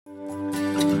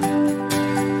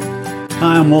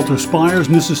Hi, I'm Walter Spires,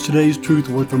 and this is today's Truth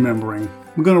Worth Remembering.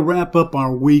 We're going to wrap up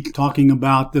our week talking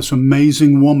about this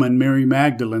amazing woman, Mary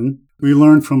Magdalene. We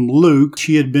learned from Luke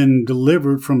she had been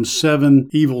delivered from 7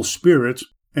 evil spirits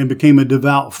and became a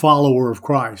devout follower of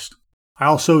Christ. I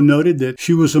also noted that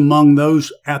she was among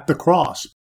those at the cross.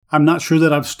 I'm not sure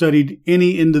that I've studied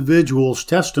any individual's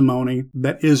testimony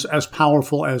that is as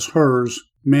powerful as hers,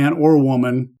 man or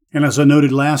woman. And as I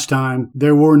noted last time,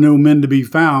 there were no men to be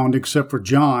found except for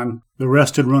John. The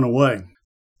rest had run away.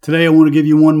 Today I want to give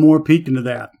you one more peek into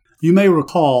that. You may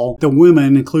recall the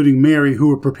women, including Mary, who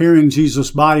were preparing Jesus'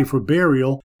 body for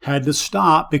burial, had to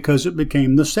stop because it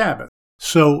became the Sabbath.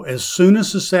 So as soon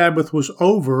as the Sabbath was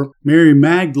over, Mary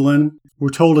Magdalene, we're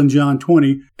told in John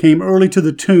 20, came early to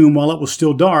the tomb while it was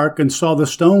still dark and saw the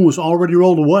stone was already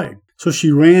rolled away. So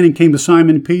she ran and came to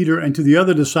Simon Peter and to the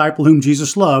other disciple whom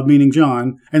Jesus loved, meaning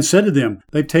John, and said to them,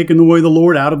 "They've taken away the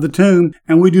Lord out of the tomb,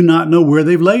 and we do not know where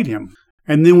they've laid him."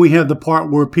 And then we have the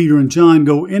part where Peter and John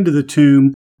go into the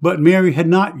tomb, but Mary had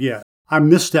not yet. I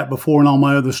missed that before in all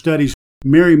my other studies.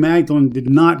 Mary Magdalene did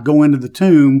not go into the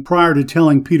tomb prior to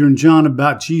telling Peter and John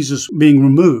about Jesus being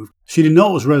removed. She didn't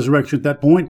know it was resurrection at that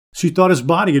point. She thought his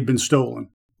body had been stolen.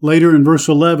 Later in verse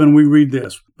 11, we read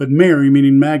this, "But Mary,"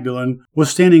 meaning Magdalene, "was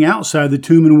standing outside the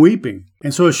tomb and weeping.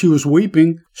 And so as she was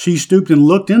weeping, she stooped and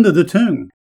looked into the tomb.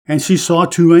 And she saw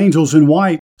 2 angels in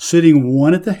white, sitting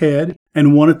one at the head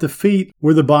and one at the feet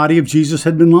where the body of Jesus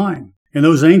had been lying. And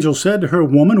those angels said to her,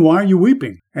 'Woman, why are you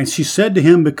weeping?' And she said to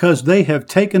him, 'Because they have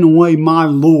taken away my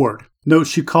Lord.'" Note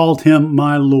she called him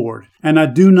my Lord. "And I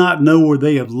do not know where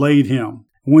they have laid him."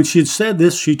 When she had said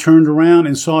this, she turned around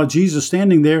and saw Jesus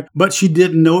standing there, but she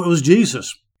didn't know it was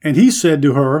Jesus. And he said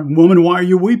to her, "Woman, why are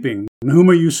you weeping? And whom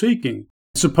are you seeking?"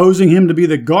 Supposing him to be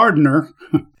the gardener,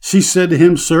 she said to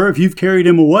him, "Sir, if you've carried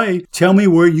him away, tell me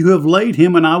where you have laid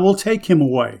him, and I will take him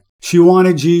away." She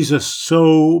wanted Jesus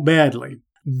so badly.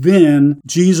 Then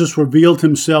Jesus revealed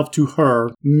himself to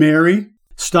her. "Mary,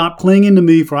 stop clinging to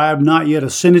me, for I have not yet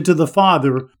ascended to the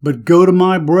Father, but go to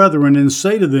my brethren and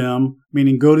say to them,"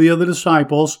 meaning go to the other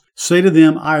disciples, "say to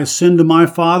them, I ascend to my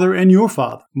Father and your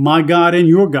Father, my God and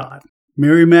your God."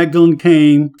 Mary Magdalene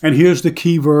came, and here's the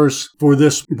key verse for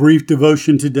this brief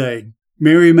devotion today.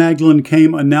 Mary Magdalene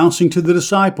came announcing to the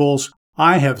disciples,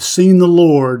 "I have seen the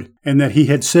Lord," and that he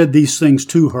had said these things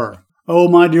to her. Oh,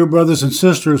 my dear brothers and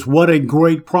sisters, what a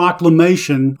great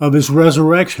proclamation of his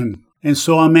resurrection. And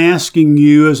so I'm asking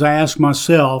you, as I ask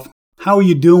myself, how are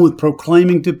you doing with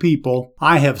proclaiming to people,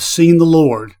 "I have seen the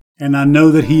Lord, and I know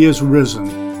that he is risen"?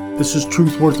 This is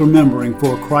Truth Worth Remembering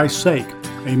for Christ's sake.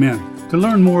 Amen. To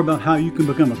learn more about how you can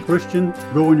become a Christian,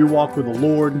 grow in your walk with the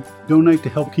Lord, donate to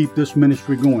help keep this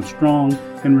ministry going strong,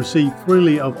 and receive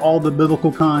freely of all the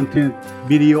biblical content,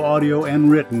 video, audio, and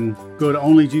written, go to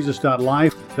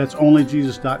onlyjesus.life. That's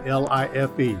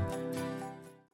onlyjesus.life.